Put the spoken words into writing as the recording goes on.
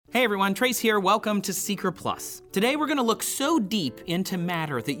Hey everyone, Trace here. Welcome to Seeker Plus. Today we're going to look so deep into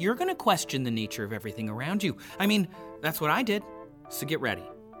matter that you're going to question the nature of everything around you. I mean, that's what I did, so get ready.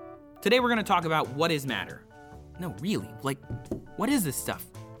 Today we're going to talk about what is matter. No, really, what is this stuff?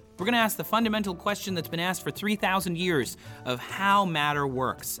 We're going to ask the fundamental question that's been asked for 3,000 years of how matter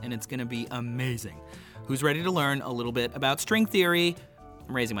works, and it's going to be amazing. Who's ready to learn a little bit about string theory?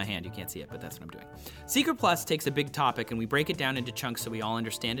 I'm raising my hand, you can't see it, but that's what I'm doing. Seeker Plus takes a big topic and we break it down into chunks so we all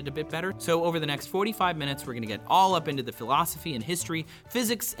understand it a bit better. So over the next 45 minutes, we're gonna get all up into the philosophy and history,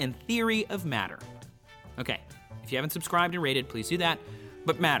 physics, and theory of matter. Okay, if you haven't subscribed and rated, please do that.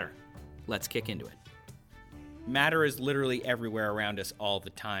 But matter, let's kick into it. Matter is literally everywhere around us all the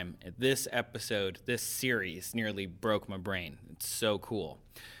time. This episode, this series nearly broke my brain. It's so cool.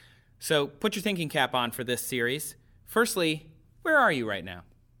 So put your thinking cap on for this series. Firstly, where are you right now?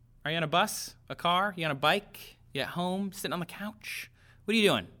 Are you on a bus, a car? You on a bike? You at home, sitting on the couch? What are you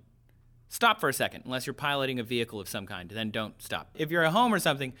doing? Stop for a second, unless you're piloting a vehicle of some kind, then don't stop. If you're at home or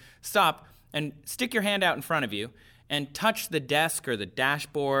something, stop and stick your hand out in front of you and touch the desk or the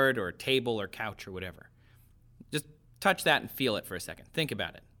dashboard or table or couch or whatever. Just touch that and feel it for a second. Think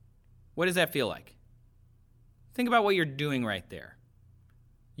about it. What does that feel like? Think about what you're doing right there.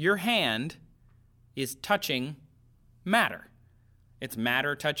 Your hand is touching matter. It's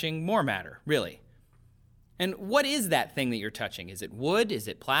matter touching more matter, really. And what is that thing that you're touching? Is it wood? Is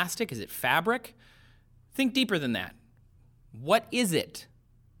it plastic? Is it fabric? Think deeper than that. What is it?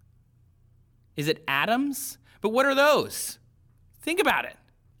 Is it atoms? But what are those? Think about it.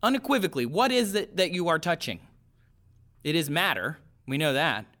 Unequivocally, what is it that you are touching? It is matter. We know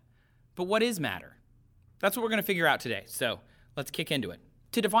that. But what is matter? That's what we're going to figure out today. So let's kick into it.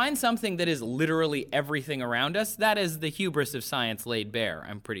 To define something that is literally everything around us, that is the hubris of science laid bare,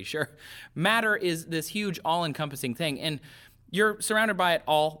 I'm pretty sure. Matter is this huge all-encompassing thing, and you're surrounded by it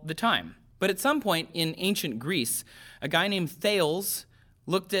all the time. But at some point in ancient Greece, a guy named Thales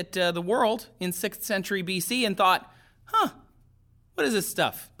looked at the world in 6th century BC and thought, what is this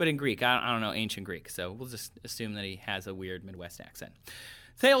stuff? But in Greek, I don't know ancient Greek, so we'll just assume that he has a weird Midwest accent.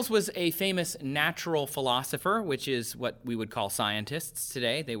 Thales was a famous natural philosopher, which is what we would call scientists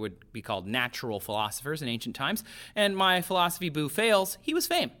today. They would be called natural philosophers in ancient times. And my philosophy boo Thales, he was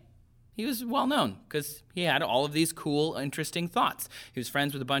famed. He was well known because he had all of these cool, interesting thoughts. He was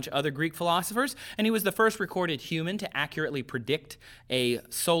friends with a bunch of other Greek philosophers, and he was the first recorded human to accurately predict a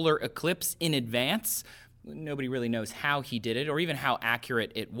solar eclipse in advance. Nobody really knows how he did it or even how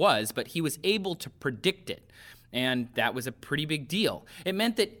accurate it was, but he was able to predict it. And that was a pretty big deal. It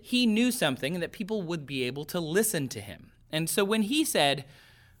meant that he knew something and that people would be able to listen to him. And so when he said,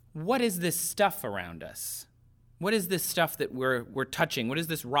 what is this stuff around us? What is this stuff that we're touching? What is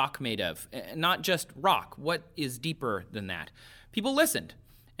this rock made of? Not just rock. What is deeper than that? People listened.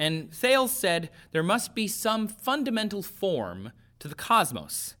 And Thales said there must be some fundamental form to the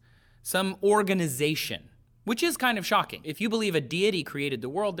cosmos, some organization. Which is kind of shocking. If you believe a deity created the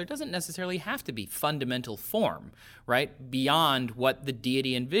world, there doesn't necessarily have to be fundamental form, right? Beyond what the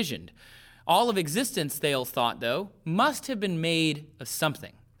deity envisioned. All of existence, Thales thought, though, must have been made of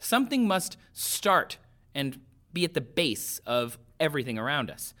something. Something must start and be at the base of everything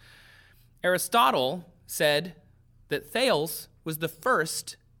around us. Aristotle said that Thales was the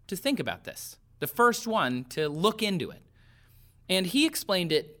first to think about this, the first one to look into it. And he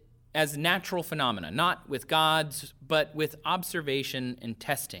explained it as natural phenomena, not with gods, but with observation and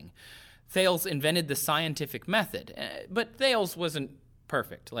testing. Thales invented the scientific method, but Thales wasn't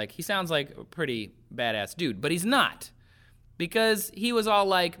perfect. He sounds like a pretty badass dude, but he's not, because he was all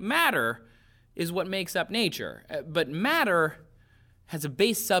like, matter is what makes up nature, but matter has a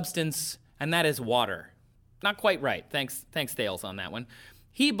base substance, and that is water. Not quite right. Thanks Thales on that one.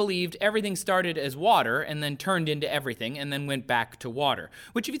 He believed everything started as water and then turned into everything and then went back to water,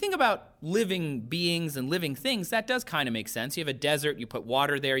 which if you think about living beings and living things, that does kind of make sense. You have a desert, you put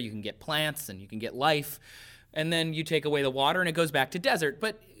water there, you can get plants and you can get life, and then you take away the water and it goes back to desert.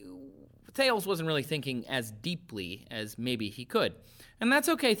 But Thales wasn't really thinking as deeply as maybe he could. And that's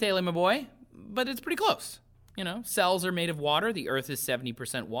okay, Thales, my boy, but it's pretty close. Cells are made of water. The earth is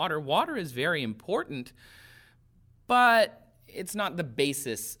 70% water. Water is very important, but it's not the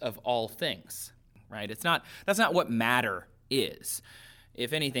basis of all things, right? That's not what matter is.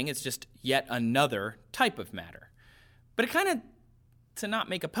 If anything, it's just yet another type of matter. But it kind of, to not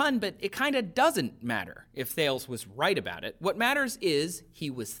make a pun, but it kind of doesn't matter if Thales was right about it. What matters is he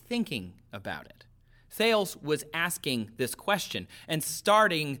was thinking about it. Thales was asking this question and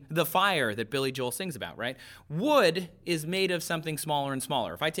starting the fire that Billy Joel sings about, right? Wood is made of something smaller and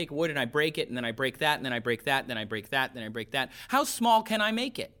smaller. If I take wood and I break it, and then I break that, and then I break that, and then I break that, and then I break that, how small can I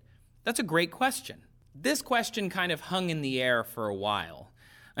make it? That's a great question. This question kind of hung in the air for a while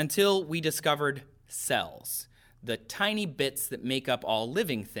until we discovered cells, the tiny bits that make up all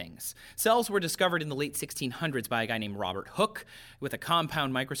living things. Cells were discovered in the late 1600s by a guy named Robert Hooke with a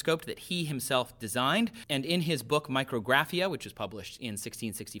compound microscope that he himself designed. And in his book Micrographia, which was published in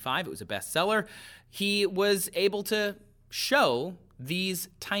 1665, it was a bestseller, he was able to show these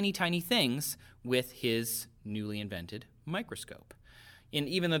tiny, tiny things with his newly invented microscope. And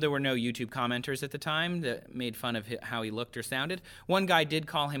even though there were no YouTube commenters at the time that made fun of how he looked or sounded, one guy did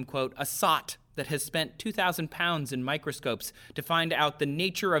call him, quote, a sot that has spent 2,000 pounds in microscopes to find out the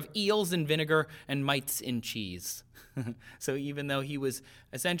nature of eels in vinegar and mites in cheese. So even though he was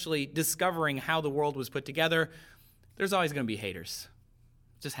essentially discovering how the world was put together, there's always going to be haters.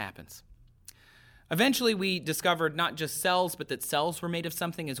 It just happens. Eventually, we discovered not just cells, but that cells were made of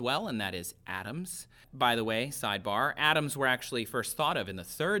something as well, and that is atoms. By the way, sidebar, atoms were actually first thought of in the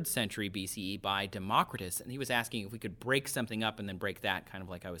 3rd century BCE by Democritus, and he was asking if we could break something up and then break that, kind of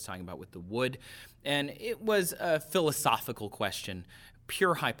like I was talking about with the wood. And it was a philosophical question,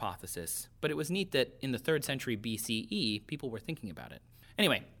 pure hypothesis, but it was neat that in the 3rd century BCE, people were thinking about it.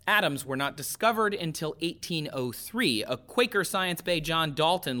 Anyway, atoms were not discovered until 1803. A Quaker science bae, John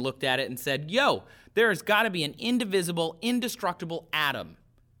Dalton, looked at it and said, yo, there's got to be an indivisible, indestructible atom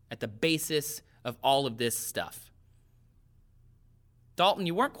at the basis of all of this stuff. Dalton,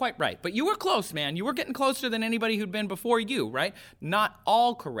 you weren't quite right, but you were close, man. You were getting closer than anybody who'd been before you, right? Not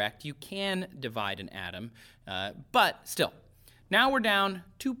all correct. You can divide an atom, but still. Now we're down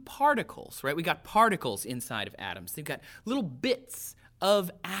to particles, right? We got particles inside of atoms. They've got little bits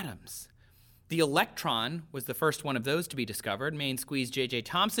of atoms. The electron was the first one of those to be discovered. Main squeeze J.J.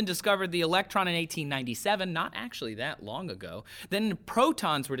 Thomson discovered the electron in 1897, not actually that long ago. Then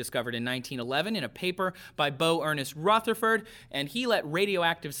protons were discovered in 1911 in a paper by Bo Ernest Rutherford, and he let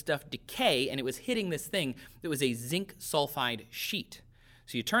radioactive stuff decay, and it was hitting this thing that was a zinc sulfide sheet.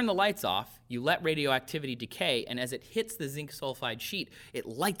 So you turn the lights off, you let radioactivity decay, and as it hits the zinc sulfide sheet, it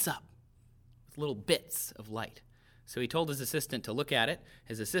lights up with little bits of light. So he told his assistant to look at it.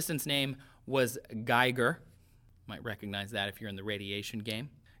 His assistant's name was Geiger. Might recognize that if you're in the radiation game.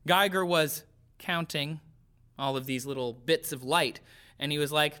 Geiger was counting all of these little bits of light, and he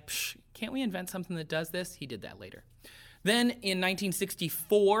was like, can't we invent something that does this? He did that later. Then in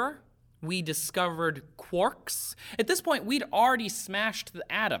 1964, we discovered quarks. At this point, we'd already smashed the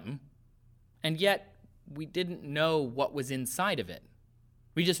atom, and yet we didn't know what was inside of it.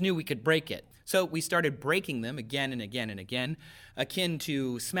 We just knew we could break it. So we started breaking them again and again and again, akin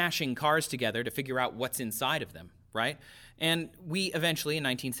to smashing cars together to figure out what's inside of them, right? And we eventually, in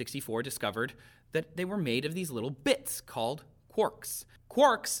 1964, discovered that they were made of these little bits called quarks.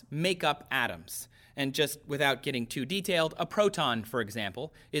 Quarks make up atoms. And just without getting too detailed, a proton, for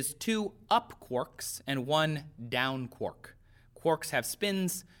example, is 2 up quarks and 1 down quark. Quarks have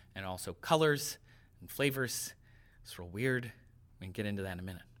spins and also colors and flavors. It's real weird. We can get into that in a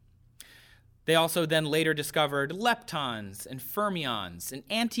minute. They also then later discovered leptons and fermions and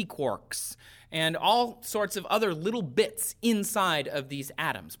antiquarks and all sorts of other little bits inside of these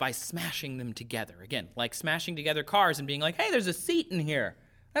atoms by smashing them together. Again, like smashing together cars and being like, hey, there's a seat in here.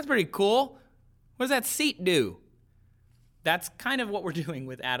 That's pretty cool. What does that seat do? That's kind of what we're doing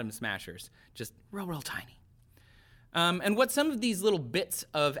with atom smashers, just real tiny. And what some of these little bits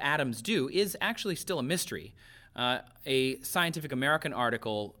of atoms do is actually still a mystery. A Scientific American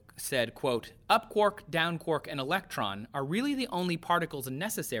article said, quote, up quark, down quark, and electron are really the only particles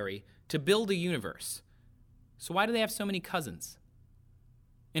necessary to build a universe. So why do they have so many cousins?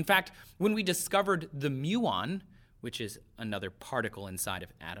 In fact, when we discovered the muon, which is another particle inside of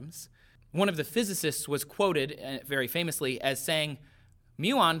atoms, one of the physicists was quoted very famously as saying,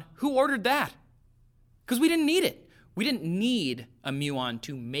 muon, who ordered that? Because we didn't need it. We didn't need a muon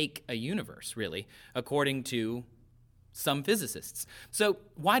to make a universe, really, according to some physicists. So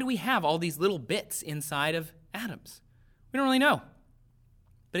why do we have all these little bits inside of atoms? We don't really know.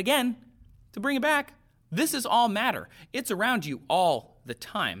 But again, to bring it back, this is all matter. It's around you all the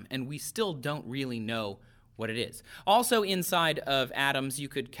time, and we still don't really know what it is. Also inside of atoms, you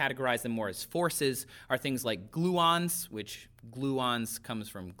could categorize them more as forces, are things like gluons, which gluons comes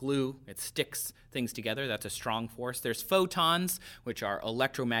from glue. It sticks things together. That's a strong force. There's photons, which are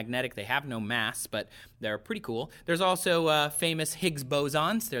electromagnetic. They have no mass, but they're pretty cool. There's also famous Higgs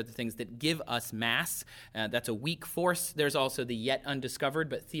bosons. They're the things that give us mass. That's a weak force. There's also the yet undiscovered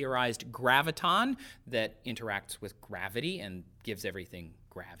but theorized graviton that interacts with gravity and gives everything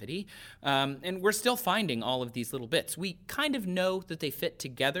gravity. And we're still finding all of these little bits. We kind of know that they fit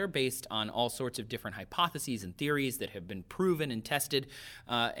together based on all sorts of different hypotheses and theories that have been proven and tested,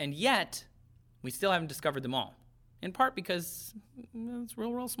 and yet we still haven't discovered them all, in part because it's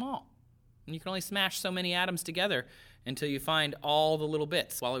real small. And you can only smash so many atoms together until you find all the little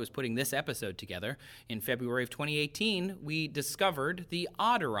bits. While I was putting this episode together, in February of 2018, we discovered the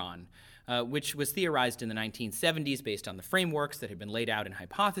Autoron, which was theorized in the 1970s based on the frameworks that had been laid out in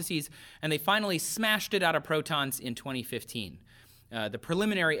hypotheses, and they finally smashed it out of protons in 2015. The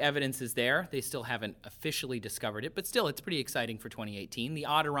preliminary evidence is there. They still haven't officially discovered it, but still, it's pretty exciting for 2018. The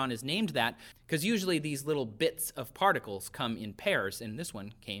Autoron is named that because usually these little bits of particles come in pairs, and this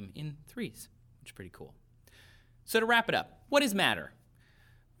one came in threes, which is pretty cool. So to wrap it up, what is matter?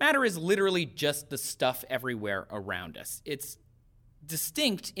 Matter is literally just the stuff everywhere around us. It's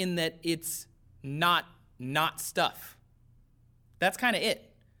distinct in that it's not stuff. That's kind of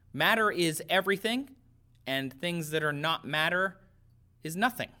it. Matter is everything, and things that are not matter is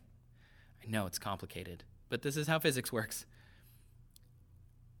nothing. I know it's complicated, but this is how physics works.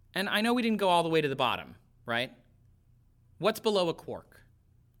 And I know we didn't go all the way to the bottom, right? What's below a quark?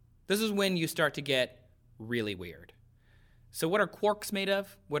 This is when you start to get really weird. So what are quarks made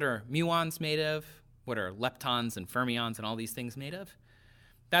of? What are muons made of? What are leptons and fermions and all these things made of?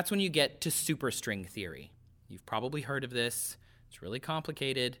 That's when you get to superstring theory. You've probably heard of this. It's really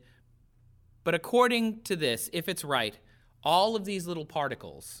complicated. But according to this, if it's right, all of these little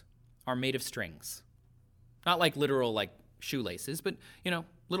particles are made of strings. Not like literal like shoelaces, but,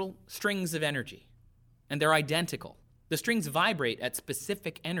 little strings of energy. And they're identical. The strings vibrate at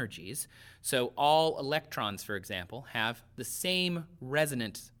specific energies, so all electrons, for example, have the same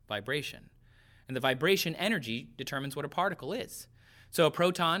resonant vibration. And the vibration energy determines what a particle is. So a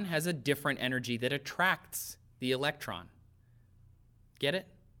proton has a different energy that attracts the electron. Get it?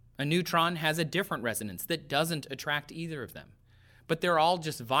 A neutron has a different resonance that doesn't attract either of them. But they're all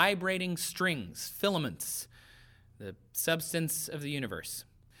just vibrating strings, filaments, the substance of the universe.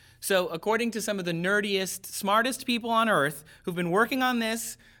 So according to some of the nerdiest, smartest people on Earth who've been working on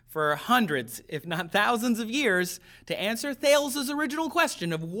this for hundreds, if not thousands of years, to answer Thales' original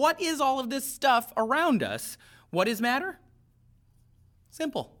question of what is all of this stuff around us, what is matter?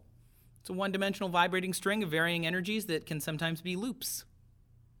 Simple. It's a one-dimensional vibrating string of varying energies that can sometimes be loops.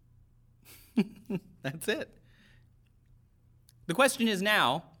 That's it. The question is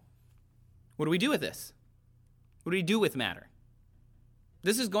now, what do we do with this? What do we do with matter?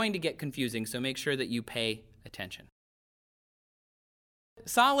 This is going to get confusing, so make sure that you pay attention.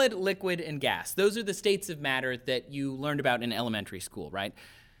 Solid, liquid, and gas. Those are the states of matter that you learned about in elementary school, right?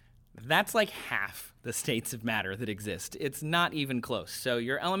 That's like half the states of matter that exist. It's not even close. So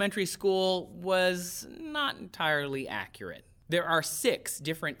your elementary school was not entirely accurate. There are 6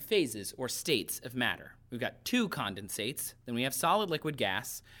 different phases or states of matter. We've got 2 condensates, then we have solid, liquid,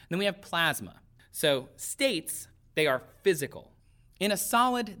 gas, then we have plasma. So states, they are physical. In a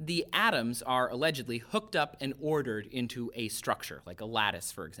solid, the atoms are allegedly hooked up and ordered into a structure, like a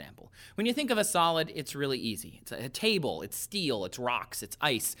lattice, for example. When you think of a solid, it's really easy. It's a table, it's steel, it's rocks, it's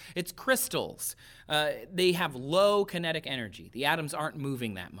ice, it's crystals. They have low kinetic energy. The atoms aren't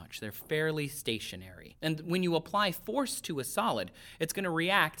moving that much. They're fairly stationary. And when you apply force to a solid, it's going to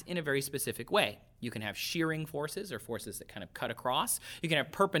react in a very specific way. You can have shearing forces, or forces that kind of cut across. You can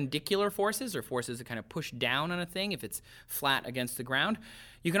have perpendicular forces, or forces that kind of push down on a thing if it's flat against the ground.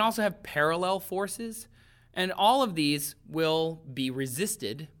 You can also have parallel forces, and all of these will be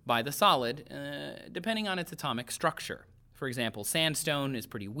resisted by the solid depending on its atomic structure. For example, sandstone is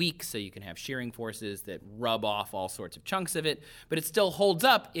pretty weak, so you can have shearing forces that rub off all sorts of chunks of it, but it still holds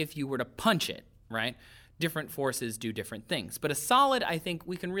up if you were to punch it, right? Different forces do different things. But a solid, I think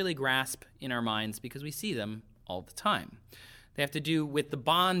we can really grasp in our minds because we see them all the time. They have to do with the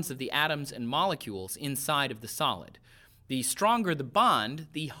bonds of the atoms and molecules inside of the solid. The stronger the bond,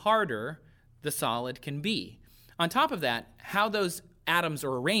 the harder the solid can be. On top of that, how those atoms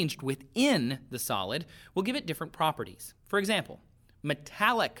are arranged within the solid will give it different properties. For example,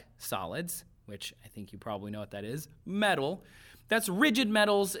 metallic solids, which I think you probably know what that is, metal, that's rigid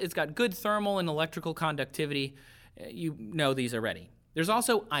metals. It's got good thermal and electrical conductivity. You know these already. There's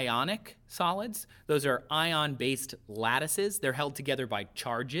also ionic solids. Those are ion-based lattices. They're held together by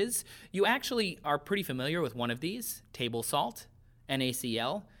charges. You actually are pretty familiar with one of these, table salt,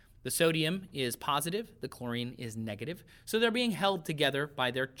 NaCl. The sodium is positive, the chlorine is negative. So they're being held together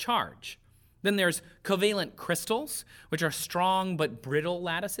by their charge. Then there's covalent crystals, which are strong but brittle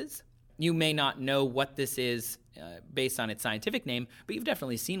lattices. You may not know what this is based on its scientific name, but you've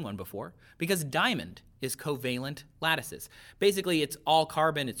definitely seen one before, because diamond is covalent lattices. Basically, it's all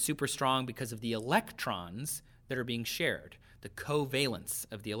carbon, it's super strong because of the electrons that are being shared, the covalence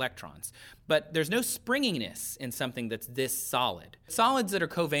of the electrons. But there's no springiness in something that's this solid. Solids that are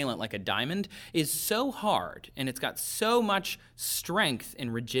covalent, like a diamond, is so hard, and it's got so much strength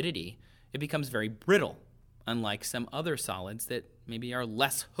and rigidity, it becomes very brittle, unlike some other solids that maybe are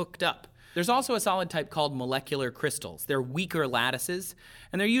less hooked up. There's also a solid type called molecular crystals. They're weaker lattices,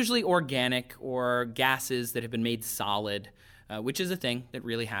 and they're usually organic or gases that have been made solid, which is a thing that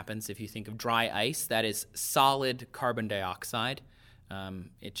really happens if you think of dry ice. That is solid carbon dioxide.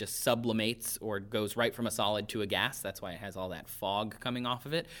 It just sublimates or goes right from a solid to a gas. That's why it has all that fog coming off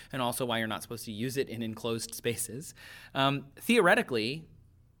of it, and also why you're not supposed to use it in enclosed spaces. Theoretically,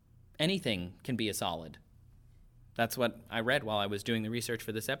 anything can be a solid. That's what I read while I was doing the research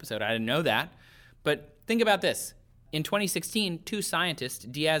for this episode. I didn't know that. But think about this. In 2016, two scientists,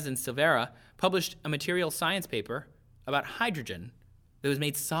 Diaz and Silveira, published a material science paper about hydrogen that was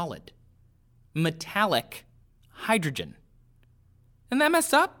made solid. Metallic hydrogen. Isn't that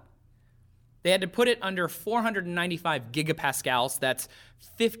messed up? They had to put it under 495 gigapascals. That's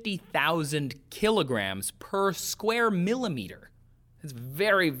 50,000 kilograms per square millimeter. It's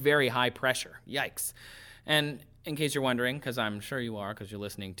very, very high pressure. Yikes. And in case you're wondering, because I'm sure you are because you're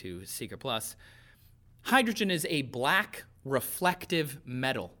listening to Seeker Plus, hydrogen is a black reflective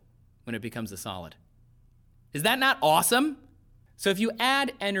metal when it becomes a solid. Is that not awesome? So if you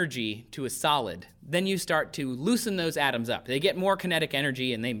add energy to a solid, then you start to loosen those atoms up. They get more kinetic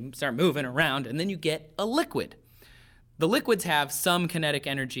energy and they start moving around, and then you get a liquid. The liquids have some kinetic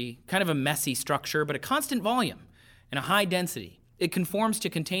energy, kind of a messy structure, but a constant volume and a high density. It conforms to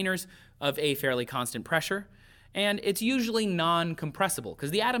containers of a fairly constant pressure, and it's usually non-compressible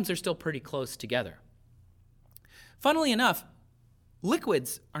because the atoms are still pretty close together. Funnily enough,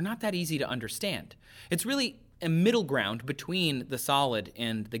 liquids are not that easy to understand. It's really a middle ground between the solid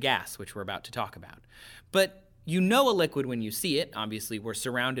and the gas, which we're about to talk about. But you know a liquid when you see it. Obviously, we're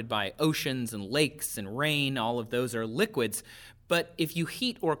surrounded by oceans and lakes and rain. All of those are liquids. But if you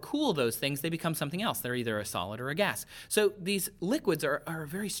heat or cool those things, they become something else. They're either a solid or a gas. So these liquids are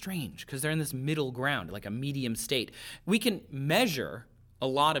very strange because they're in this middle ground, like a medium state. We can measure a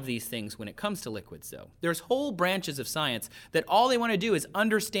lot of these things when it comes to liquids, though. There's whole branches of science that all they want to do is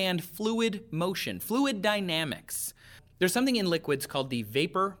understand fluid motion, fluid dynamics. There's something in liquids called the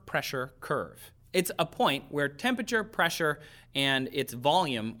vapor pressure curve. It's a point where temperature, pressure, and its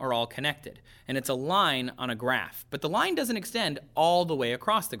volume are all connected. And it's a line on a graph. But the line doesn't extend all the way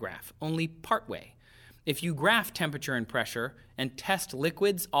across the graph, only part way. If you graph temperature and pressure and test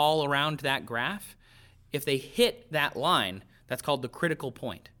liquids all around that graph, if they hit that line, that's called the critical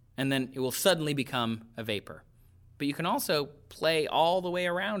point. And then it will suddenly become a vapor. But you can also play all the way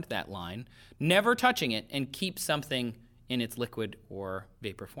around that line, never touching it, and keep something in its liquid or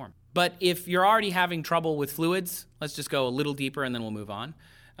vapor form. But if you're already having trouble with fluids, let's just go a little deeper and then we'll move on.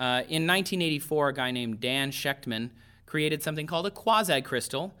 In 1984, a guy named Dan Shechtman created something called a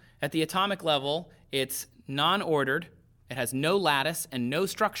quasi-crystal. At the atomic level, it's non-ordered, it has no lattice and no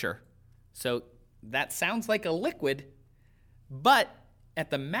structure. So that sounds like a liquid, but at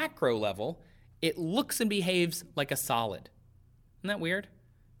the macro level, it looks and behaves like a solid. Isn't that weird?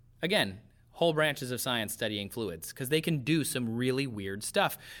 Again, whole branches of science studying fluids because they can do some really weird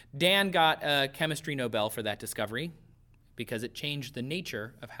stuff. Dan got a chemistry Nobel for that discovery because it changed the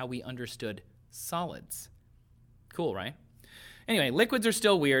nature of how we understood solids. Cool, right? Anyway, liquids are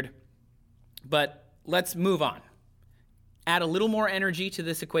still weird, but let's move on. Add a little more energy to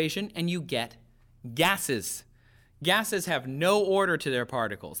this equation and you get gases. Gases have no order to their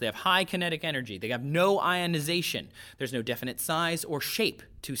particles. They have high kinetic energy. They have no ionization. There's no definite size or shape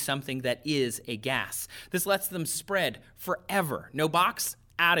to something that is a gas. This lets them spread forever. No box?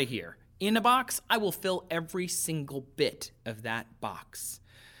 Out of here. In a box, I will fill every single bit of that box.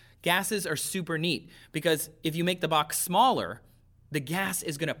 Gases are super neat because if you make the box smaller, the gas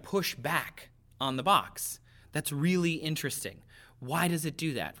is going to push back on the box. That's really interesting. Why does it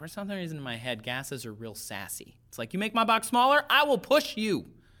do that? For some reason in my head, gases are real sassy. It's like, you make my box smaller, I will push you.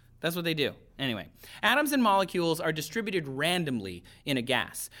 That's what they do. Anyway, atoms and molecules are distributed randomly in a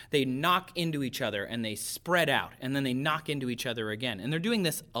gas. They knock into each other and they spread out, and then they knock into each other again. And they're doing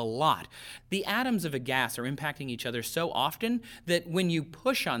this a lot. The atoms of a gas are impacting each other so often that when you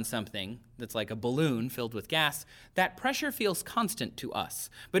push on something that's like a balloon filled with gas, that pressure feels constant to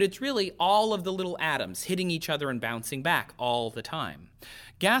us. But it's really all of the little atoms hitting each other and bouncing back all the time.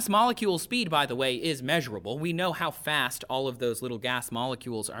 Gas molecule speed, by the way, is measurable. We know how fast all of those little gas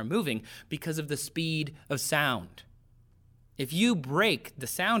molecules are moving because of the speed of sound. If you break the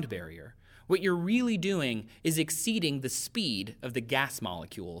sound barrier, what you're really doing is exceeding the speed of the gas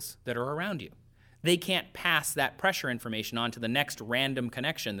molecules that are around you. They can't pass that pressure information on to the next random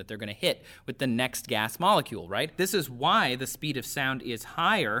connection that they're going to hit with the next gas molecule, right? This is why the speed of sound is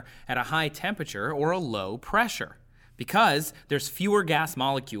higher at a high temperature or a low pressure, because there's fewer gas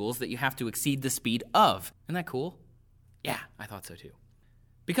molecules that you have to exceed the speed of. Isn't that cool? Yeah, I thought so too.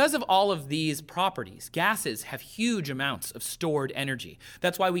 Because of all of these properties, gases have huge amounts of stored energy.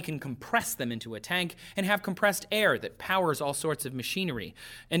 That's why we can compress them into a tank and have compressed air that powers all sorts of machinery.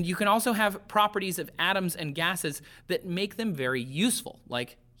 And you can also have properties of atoms and gases that make them very useful,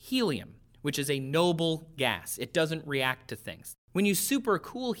 like helium, which is a noble gas. It doesn't react to things. When you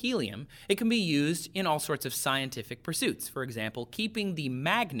supercool helium, it can be used in all sorts of scientific pursuits. For example, keeping the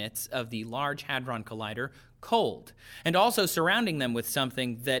magnets of the Large Hadron Collider cold, and also surrounding them with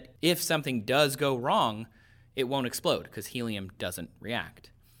something that, if something does go wrong, it won't explode because helium doesn't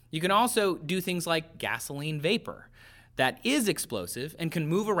react. You can also do things like gasoline vapor. That is explosive and can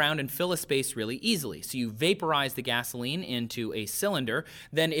move around and fill a space really easily. So you vaporize the gasoline into a cylinder,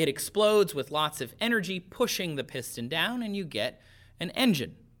 then it explodes with lots of energy pushing the piston down, and you get an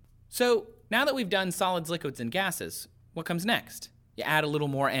engine. So now that we've done solids, liquids, and gases, what comes next? You add a little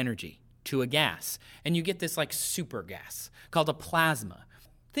more energy to a gas, and you get this like super gas called a plasma.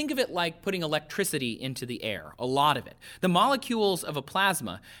 Think of it like putting electricity into the air, a lot of it. The molecules of a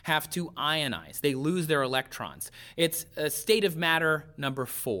plasma have to ionize. They lose their electrons. It's a state of matter number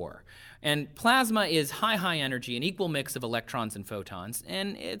 4. And plasma is high energy, an equal mix of electrons and photons,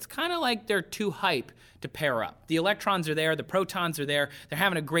 and it's kind of like they're too hype to pair up. The electrons are there, the protons are there, they're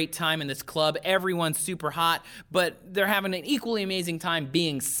having a great time in this club, everyone's super hot, but they're having an equally amazing time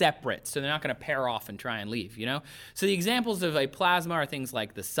being separate, so they're not going to pair off and try and leave, you know? So the examples of a plasma are things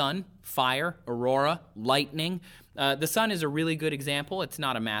like the sun, fire, aurora, lightning. The sun is a really good example. It's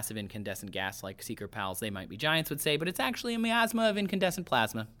not a massive incandescent gas like Seeker pals, they might be giants, would say, but it's actually a miasma of incandescent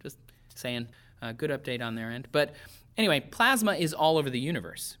plasma. Just saying, good update on their end. But anyway, plasma is all over the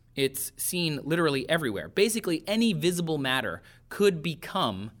universe. It's seen literally everywhere. Basically, any visible matter could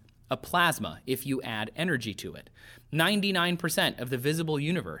become a plasma if you add energy to it. 99% of the visible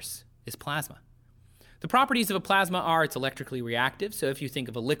universe is plasma. The properties of a plasma are it's electrically reactive, so if you think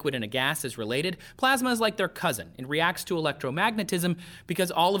of a liquid and a gas as related, plasma is like their cousin. It reacts to electromagnetism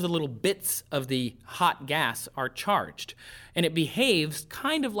because all of the little bits of the hot gas are charged, and it behaves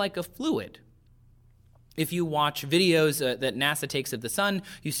kind of like a fluid. If you watch videos that NASA takes of the sun,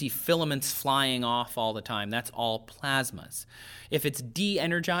 you see filaments flying off all the time. That's all plasmas. If it's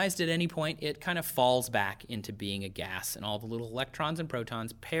de-energized at any point, it kind of falls back into being a gas, and all the little electrons and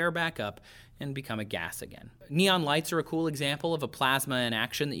protons pair back up and become a gas again. Neon lights are a cool example of a plasma in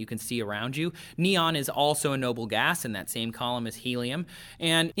action that you can see around you. Neon is also a noble gas in that same column as helium,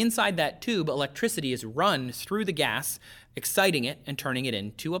 and inside that tube, electricity is run through the gas, exciting it and turning it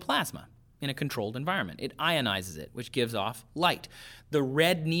into a plasma in a controlled environment. It ionizes it, which gives off light. The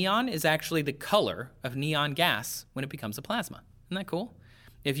red neon is actually the color of neon gas when it becomes a plasma. Isn't that cool?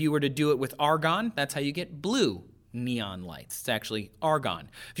 If you were to do it with argon, that's how you get blue neon lights. It's actually argon.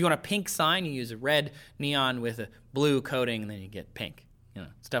 If you want a pink sign, you use a red neon with a blue coating, and then you get pink. You know,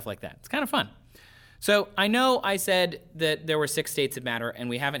 stuff like that. It's kind of fun. So I know I said that there were 6 states of matter, and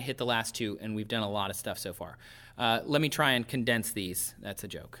we haven't hit the last 2, and we've done a lot of stuff so far. Let me try and condense these. That's a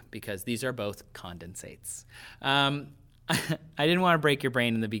joke, because these are both condensates. I didn't want to break your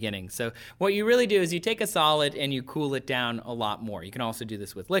brain in the beginning. So what you really do is you take a solid and you cool it down a lot more. You can also do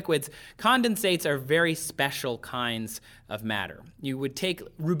this with liquids. Condensates are very special kinds of matter. You would take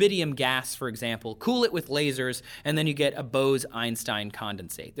rubidium gas, for example, cool it with lasers, and then you get a Bose-Einstein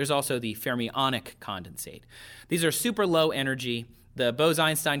condensate. There's also the fermionic condensate. These are super low energy. The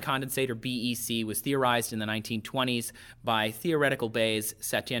Bose-Einstein condensate, or BEC, was theorized in the 1920s by theoretical Bayes,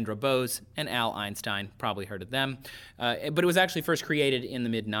 Satyendra Bose, and Al Einstein. Probably heard of them. But it was actually first created in the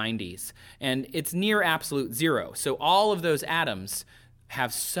mid-90s. And it's near absolute zero. So all of those atoms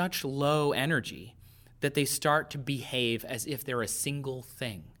have such low energy that they start to behave as if they're a single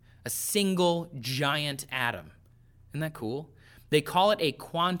thing, a single giant atom. Isn't that cool? They call it a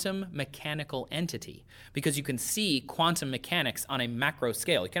quantum mechanical entity because you can see quantum mechanics on a macro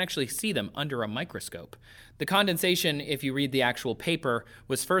scale. You can actually see them under a microscope. The condensation, if you read the actual paper,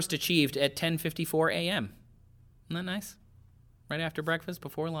 was first achieved at 10:54 a.m. Isn't that nice? Right after breakfast,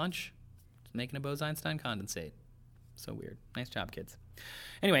 before lunch, just making a Bose-Einstein condensate. So weird. Nice job, kids.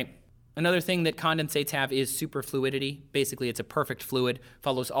 Anyway, Another thing that condensates have is superfluidity. Basically, it's a perfect fluid,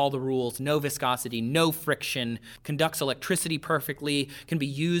 follows all the rules, no viscosity, no friction, conducts electricity perfectly, can be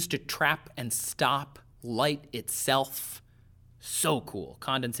used to trap and stop light itself. So cool.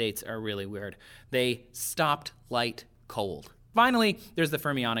 Condensates are really weird. They stopped light cold. Finally, there's the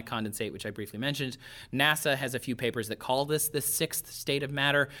fermionic condensate, which I briefly mentioned. NASA has a few papers that call this the sixth state of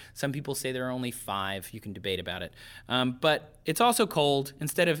matter. Some people say there are only 5. You can debate about it. But it's also cold.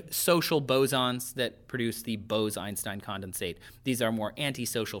 Instead of social bosons that produce the Bose-Einstein condensate, these are more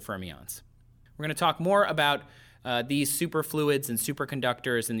antisocial fermions. We're going to talk more about these superfluids and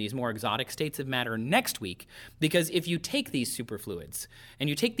superconductors and these more exotic states of matter next week, because if you take these superfluids and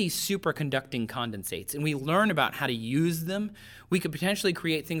you take these superconducting condensates and we learn about how to use them, we could potentially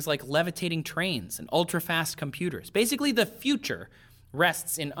create things like levitating trains and ultra-fast computers. Basically, the future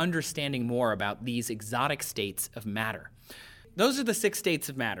rests in understanding more about these exotic states of matter. Those are the 6 states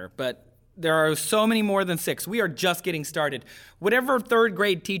of matter, but there are so many more than 6. We are just getting started. Whatever 3rd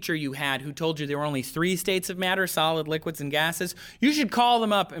grade teacher you had who told you there were only 3 states of matter, solid, liquids, and gases, you should call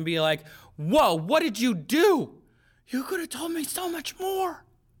them up and be like, whoa, what did you do? You could have told me so much more,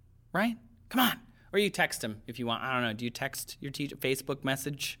 right? Come on. Or you text him if you want. I don't know. Do you text your teacher? Facebook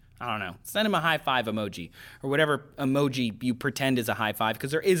message? I don't know. Send him a high five emoji or whatever emoji you pretend is a high five,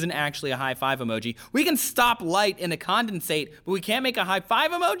 because there isn't actually a high five emoji. We can stop light in a condensate, but we can't make a high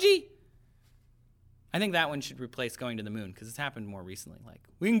five emoji? I think that one should replace going to the moon, because it's happened more recently. Like,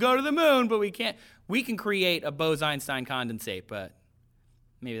 we can go to the moon, but we can't. We can create a Bose-Einstein condensate, but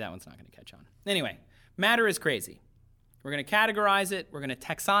maybe that one's not going to catch on. Anyway, matter is crazy. We're going to categorize it. We're going to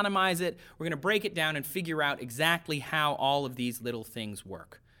taxonomize it. We're going to break it down and figure out exactly how all of these little things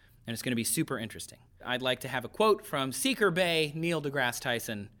work. And it's going to be super interesting. I'd like to have a quote from Seeker Bay, Neil deGrasse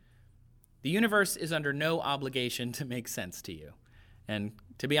Tyson. "The universe is under no obligation to make sense to you." And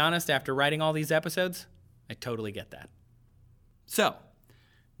to be honest, after writing all these episodes, I totally get that. So,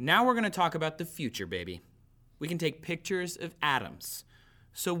 now we're going to talk about the future, baby. We can take pictures of atoms.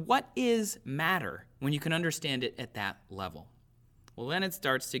 So what is matter when you can understand it at that level? Well, then it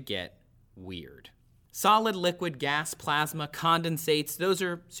starts to get weird. Solid, liquid, gas, plasma, condensates, those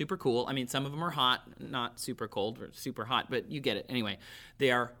are super cool. I mean, some of them are hot, not super cold or super hot, but you get it. Anyway,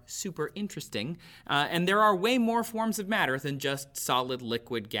 they are super interesting. And there are way more forms of matter than just solid,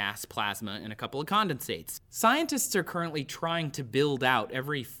 liquid, gas, plasma, and a couple of condensates. Scientists are currently trying to build out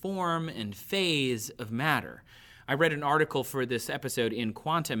every form and phase of matter. I read an article for this episode in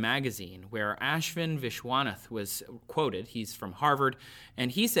Quanta magazine where Ashwin Vishwanath was quoted. He's from Harvard,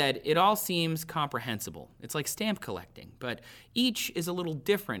 and he said, "It all seems comprehensible. It's like stamp collecting, but each is a little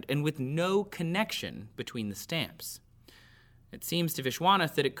different and with no connection between the stamps." It seems to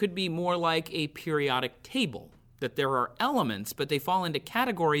Vishwanath that it could be more like a periodic table, that there are elements, but they fall into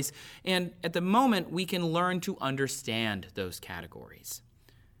categories, and at the moment we can learn to understand those categories.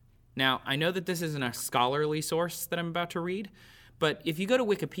 Now, I know that this isn't a scholarly source that I'm about to read, but if you go to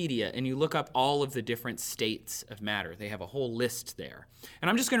Wikipedia and you look up all of the different states of matter, they have a whole list there. And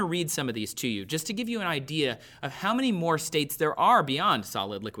I'm just going to read some of these to you, just to give you an idea of how many more states there are beyond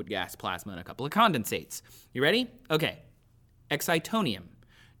solid, liquid, gas, plasma, and a couple of condensates. You ready? Okay. Excitonium,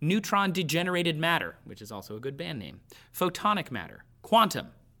 neutron degenerated matter, which is also a good band name, photonic matter, quantum,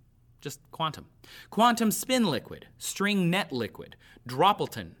 just quantum, quantum spin liquid, string net liquid,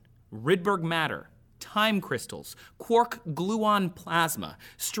 Droppleton, Rydberg matter, time crystals, quark gluon plasma,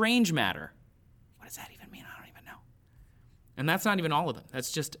 strange matter. What does that even mean? I don't even know. And that's not even all of them.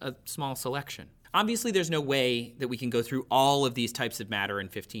 That's just a small selection. Obviously, there's no way that we can go through all of these types of matter in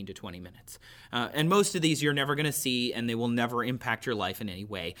 15 to 20 minutes. And most of these you're never going to see, and they will never impact your life in any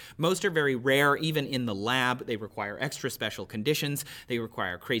way. Most are very rare, even in the lab. They require extra special conditions. They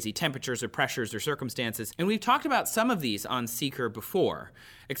require crazy temperatures or pressures or circumstances. And we've talked about some of these on Seeker before.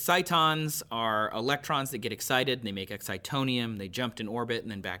 Excitons are electrons that get excited, and they make excitonium. They jumped in orbit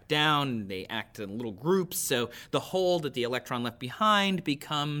and then back down. And they act in little groups. So the hole that the electron left behind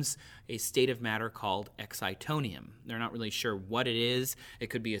becomes a state of matter called excitonium. They're not really sure what it is. It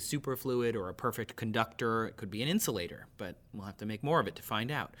could be a superfluid or a perfect conductor. It could be an insulator, but we'll have to make more of it to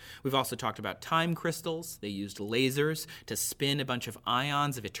find out. We've also talked about time crystals. They used lasers to spin a bunch of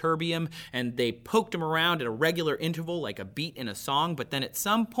ions of ytterbium, and they poked them around at a regular interval like a beat in a song, but then at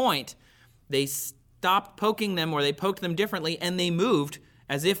some point they stopped poking them, or they poked them differently, and they moved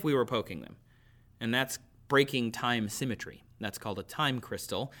as if we were poking them. And that's breaking time symmetry. That's called a time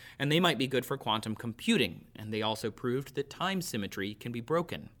crystal, and they might be good for quantum computing, and they also proved that time symmetry can be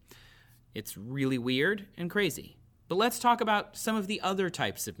broken. It's really weird and crazy, But let's talk about some of the other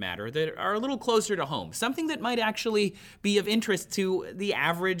types of matter that are a little closer to home, something that might actually be of interest to the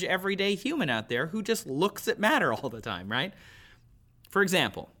average everyday human out there who just looks at matter all the time, right? For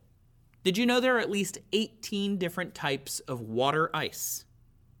example, did you know there are at least 18 different types of water ice?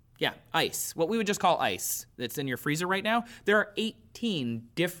 Yeah, ice, what we would just call ice that's in your freezer right now. There are 18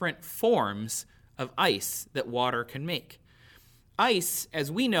 different forms of ice that water can make. Ice,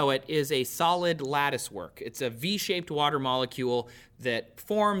 as we know it, is a solid lattice work. It's a V-shaped water molecule that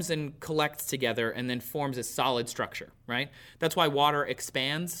forms and collects together and then forms a solid structure, right? That's why water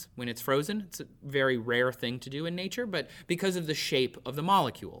expands when it's frozen. It's a very rare thing to do in nature, but because of the shape of the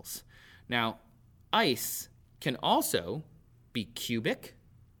molecules. Now, ice can also be cubic,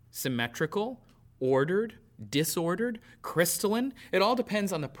 symmetrical, ordered, disordered, crystalline. It all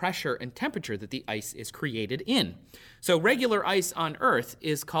depends on the pressure and temperature that the ice is created in. So regular ice on Earth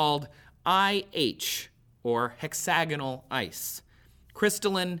is called IH, or hexagonal ice.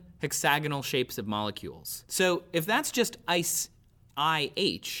 Crystalline, hexagonal shapes of molecules. So if that's just ice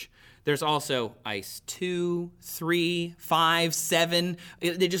IH, there's also ice 2, 3, 5, 7.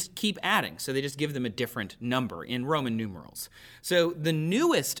 They just keep adding, so they just give them a different number in Roman numerals. So the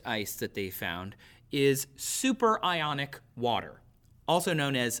newest ice that they found is superionic water, also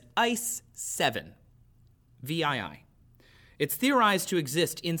known as Ice 7, VII. It's theorized to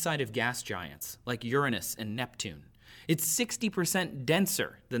exist inside of gas giants like Uranus and Neptune. It's 60%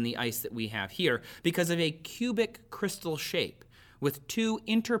 denser than the ice that we have here because of a cubic crystal shape with two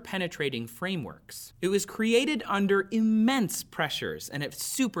interpenetrating frameworks. It was created under immense pressures and at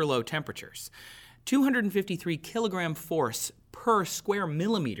super low temperatures. 253 kilogram force per square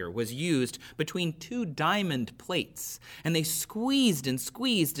millimeter was used between two diamond plates, and they squeezed and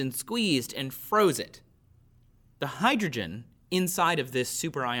squeezed and squeezed and froze it. The hydrogen inside of this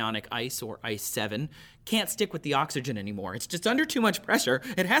superionic ice, or Ice 7, can't stick with the oxygen anymore. It's just under too much pressure.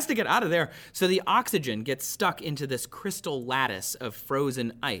 It has to get out of there. So the oxygen gets stuck into this crystal lattice of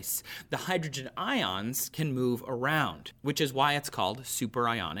frozen ice. The hydrogen ions can move around, which is why it's called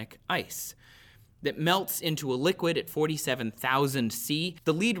superionic ice. That melts into a liquid at 47,000 C.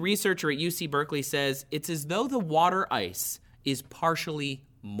 The lead researcher at UC Berkeley says it's as though the water ice is partially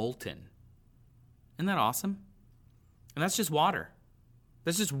molten. Isn't that awesome? And that's just water.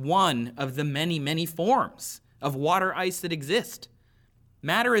 That's just one of the many, many forms of water ice that exist.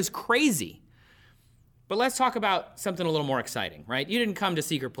 Matter is crazy. But let's talk about something a little more exciting, right? You didn't come to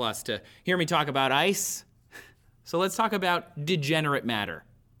Secret Plus to hear me talk about ice. So let's talk about degenerate matter,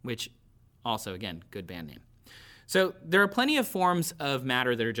 which also, again, good band name. So there are plenty of forms of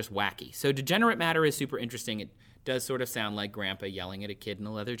matter that are just wacky. So degenerate matter is super interesting. It does sort of sound like Grandpa yelling at a kid in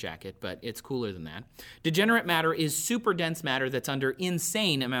a leather jacket, but it's cooler than that. Degenerate matter is super dense matter that's under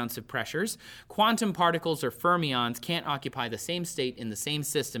insane amounts of pressures. Quantum particles or fermions can't occupy the same state in the same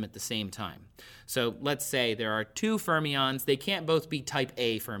system at the same time. So let's say there are two fermions. They can't both be type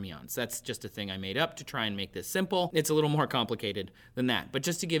A fermions. That's just a thing I made up to try and make this simple. It's a little more complicated than that. But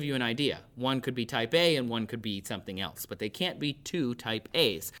just to give you an idea, one could be type A and one could be something else. But they can't be two type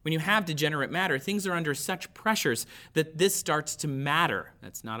A's. When you have degenerate matter, things are under such pressures that this starts to matter.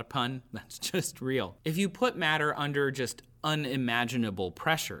 That's not a pun. That's just real. If you put matter under just unimaginable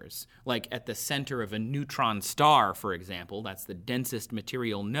pressures, like at the center of a neutron star, for example, that's the densest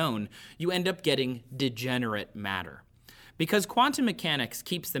material known, you end up getting degenerate matter. Because quantum mechanics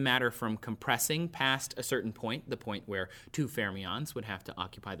keeps the matter from compressing past a certain point, the point where two fermions would have to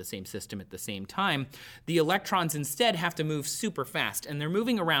occupy the same system at the same time, the electrons instead have to move super fast, and they're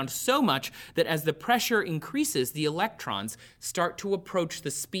moving around so much that as the pressure increases, the electrons start to approach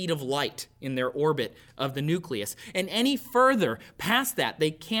the speed of light in their orbit of the nucleus. And any further past that, they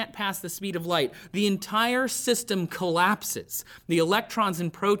can't pass the speed of light. The entire system collapses. The electrons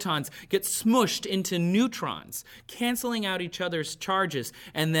and protons get smushed into neutrons, canceling out each other's charges,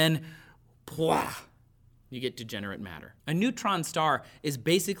 and then, blah, you get degenerate matter. A neutron star is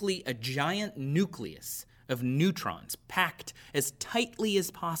basically a giant nucleus of neutrons packed as tightly as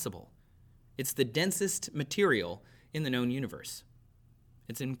possible. It's the densest material in the known universe.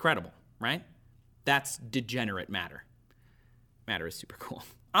 It's incredible, right? That's degenerate matter. Matter is super cool.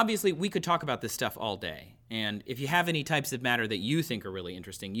 Obviously, we could talk about this stuff all day. And if you have any types of matter that you think are really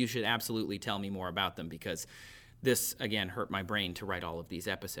interesting, you should absolutely tell me more about them, because this, again, hurt my brain to write all of these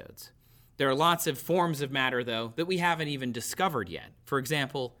episodes. There are lots of forms of matter, though, that we haven't even discovered yet. For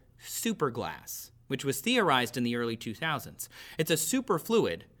example, superglass, which was theorized in the early 2000s. It's a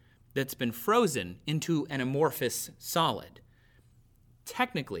superfluid that's been frozen into an amorphous solid.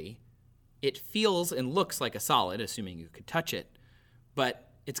 Technically, it feels and looks like a solid, assuming you could touch it,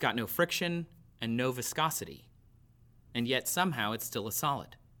 but it's got no friction and no viscosity. and yet somehow it's still a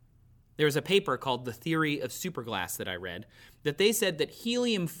solid. There was a paper called The Theory of Superglass that I read that they said that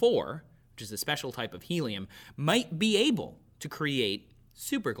helium-4, which is a special type of helium, might be able to create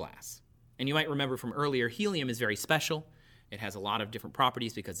superglass. And you might remember from earlier, helium is very special. It has a lot of different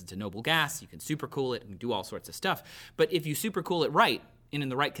properties because it's a noble gas. You can supercool it and do all sorts of stuff. But if you supercool it right and in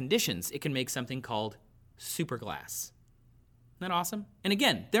the right conditions, it can make something called superglass. Isn't that awesome? And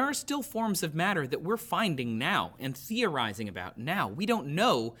again, there are still forms of matter that we're finding now and theorizing about now. We don't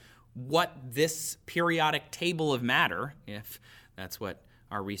know what this periodic table of matter, if that's what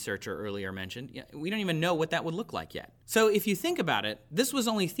our researcher earlier mentioned, we don't even know what that would look like yet. So if you think about it, this was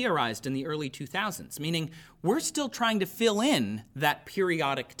only theorized in the early 2000s, meaning we're still trying to fill in that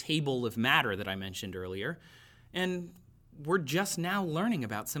periodic table of matter that I mentioned earlier, and we're just now learning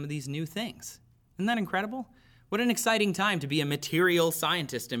about some of these new things. Isn't that incredible? What an exciting time to be a materials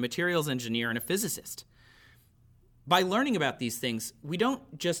scientist, a materials engineer, and a physicist. By learning about these things, we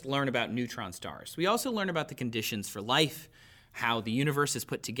don't just learn about neutron stars. We also learn about the conditions for life, how the universe is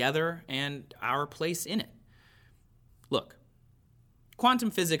put together, and our place in it. Look,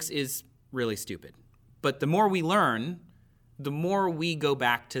 quantum physics is really stupid. But the more we learn, the more we go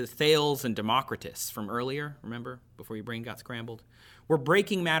back to Thales and Democritus from earlier, remember, before your brain got scrambled? We're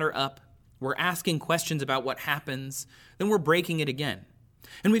breaking matter up, we're asking questions about what happens, then we're breaking it again.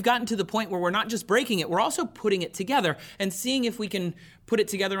 And we've gotten to the point where we're not just breaking it, we're also putting it together and seeing if we can put it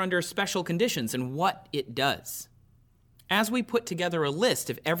together under special conditions and what it does. As we put together a list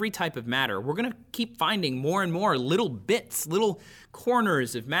of every type of matter, we're going to keep finding more and more little bits, little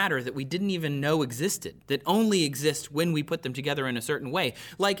corners of matter that we didn't even know existed, that only exist when we put them together in a certain way.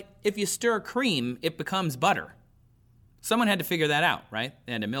 Like if you stir cream, it becomes butter. Someone had to figure that out, right?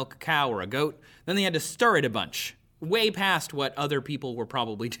 They had to milk a cow or a goat, then they had to stir it a bunch, way past what other people were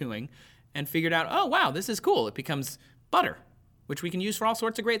probably doing, and figured out, oh wow, this is cool. It becomes butter, which we can use for all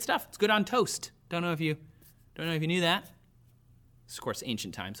sorts of great stuff. It's good on toast. Don't know if you knew that. Of course,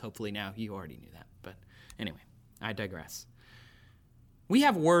 ancient times. Hopefully now you already knew that. But anyway, I digress. We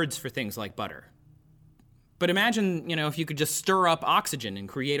have words for things like butter. But imagine, if you could just stir up oxygen and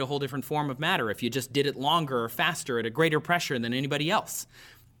create a whole different form of matter if you just did it longer or faster at a greater pressure than anybody else.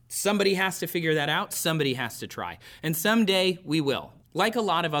 Somebody has to figure that out. Somebody has to try. And someday we will. Like a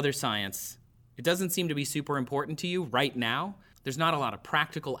lot of other science, it doesn't seem to be super important to you right now. There's not a lot of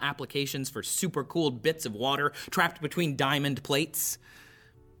practical applications for super cooled bits of water trapped between diamond plates.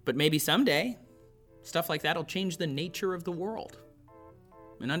 But maybe someday, stuff like that will change the nature of the world.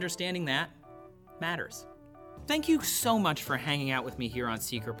 And understanding that matters. Thank you so much for hanging out with me here on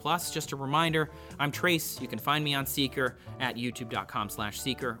Seeker Plus. Just a reminder, I'm Trace. You can find me on Seeker at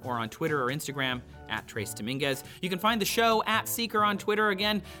youtube.com/Seeker or on Twitter or Instagram at Trace Dominguez. You can find the show at Seeker on Twitter.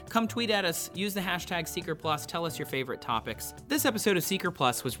 Again, come tweet at us. Use the hashtag Seeker Plus. Tell us your favorite topics. This episode of Seeker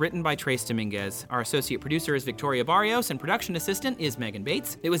Plus was written by Trace Dominguez. Our associate producer is Victoria Barrios and production assistant is Megan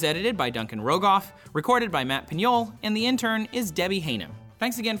Bates. It was edited by Duncan Rogoff, recorded by Matt Pignol, and the intern is Debbie Hainem.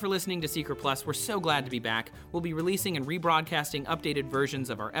 Thanks again for listening to Seeker Plus. We're so glad to be back. We'll be releasing and rebroadcasting updated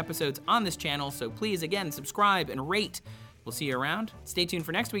versions of our episodes on this channel, so please, again, subscribe and rate. We'll see you around. Stay tuned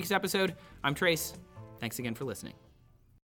for next week's episode. I'm Trace. Thanks again for listening.